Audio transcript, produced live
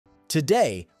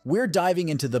Today, we're diving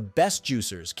into the best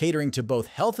juicers, catering to both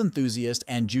health enthusiasts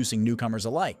and juicing newcomers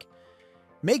alike.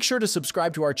 Make sure to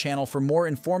subscribe to our channel for more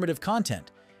informative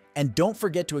content, and don't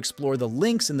forget to explore the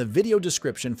links in the video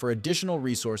description for additional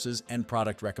resources and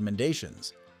product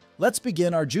recommendations. Let's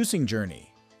begin our juicing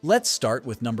journey. Let's start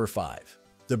with number 5,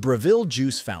 the Breville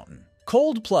Juice Fountain.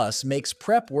 Cold Plus makes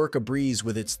prep work a breeze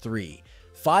with its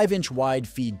 5-inch wide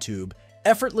feed tube,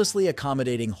 effortlessly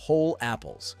accommodating whole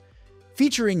apples.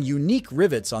 Featuring unique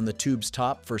rivets on the tube's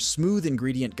top for smooth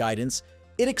ingredient guidance,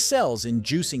 it excels in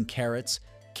juicing carrots,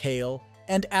 kale,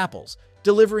 and apples,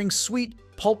 delivering sweet,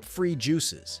 pulp-free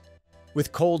juices.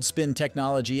 With cold spin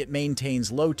technology, it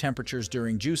maintains low temperatures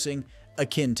during juicing,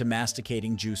 akin to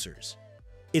masticating juicers.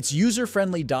 Its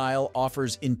user-friendly dial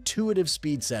offers intuitive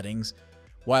speed settings,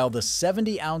 while the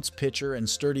 70-ounce pitcher and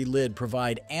sturdy lid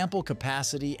provide ample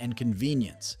capacity and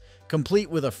convenience, complete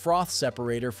with a froth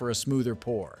separator for a smoother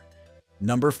pour.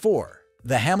 Number 4.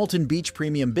 The Hamilton Beach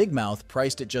Premium Big Mouth,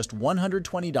 priced at just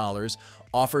 $120,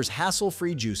 offers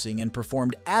hassle-free juicing and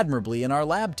performed admirably in our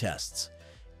lab tests.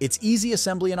 Its easy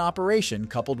assembly and operation,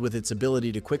 coupled with its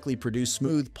ability to quickly produce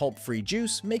smooth, pulp-free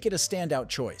juice, make it a standout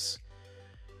choice.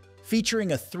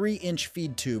 Featuring a 3-inch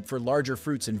feed tube for larger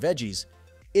fruits and veggies,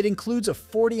 it includes a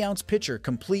 40-ounce pitcher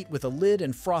complete with a lid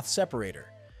and froth separator.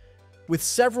 With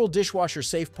several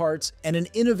dishwasher-safe parts and an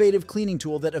innovative cleaning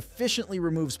tool that efficiently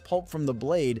removes pulp from the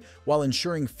blade while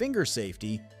ensuring finger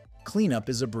safety, cleanup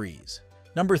is a breeze.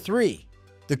 Number 3.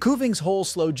 The Kuvings Whole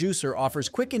Slow Juicer offers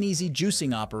quick and easy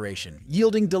juicing operation,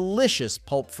 yielding delicious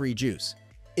pulp-free juice.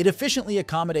 It efficiently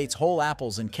accommodates whole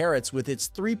apples and carrots with its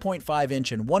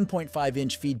 3.5-inch and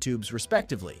 1.5-inch feed tubes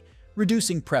respectively,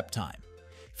 reducing prep time.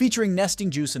 Featuring nesting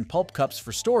juice and pulp cups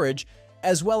for storage,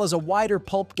 as well as a wider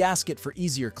pulp gasket for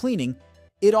easier cleaning,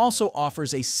 it also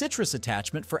offers a citrus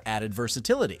attachment for added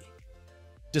versatility.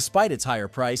 Despite its higher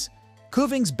price,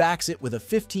 Kuvings backs it with a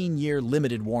 15-year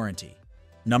limited warranty.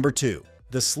 Number 2.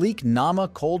 The sleek Nama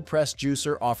Cold Press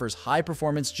Juicer offers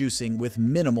high-performance juicing with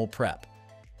minimal prep.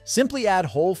 Simply add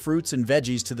whole fruits and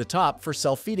veggies to the top for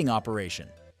self-feeding operation.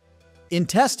 In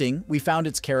testing, we found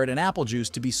its carrot and apple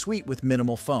juice to be sweet with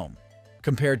minimal foam.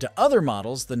 Compared to other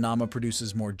models, the Nama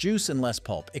produces more juice and less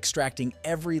pulp, extracting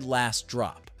every last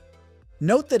drop.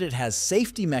 Note that it has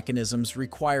safety mechanisms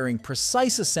requiring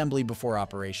precise assembly before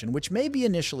operation, which may be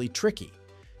initially tricky.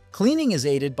 Cleaning is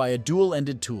aided by a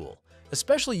dual-ended tool,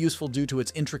 especially useful due to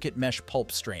its intricate mesh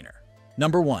pulp strainer.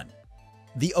 Number 1.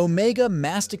 The Omega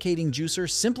Masticating Juicer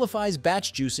simplifies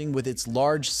batch juicing with its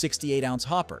large 68-ounce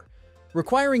hopper,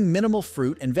 requiring minimal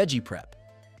fruit and veggie prep.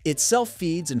 It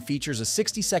self-feeds and features a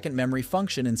 60-second memory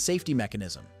function and safety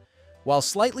mechanism. While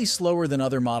slightly slower than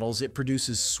other models, it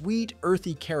produces sweet,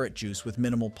 earthy carrot juice with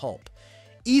minimal pulp.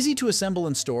 Easy to assemble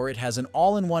and store, it has an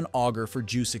all-in-one auger for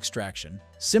juice extraction,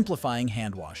 simplifying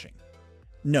hand washing.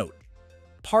 Note: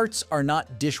 parts are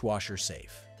not dishwasher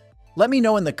safe. Let me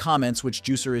know in the comments which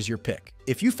juicer is your pick.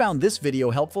 If you found this video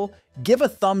helpful, give a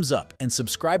thumbs up and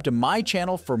subscribe to my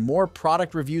channel for more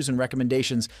product reviews and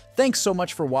recommendations. Thanks so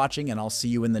much for watching, and I'll see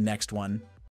you in the next one.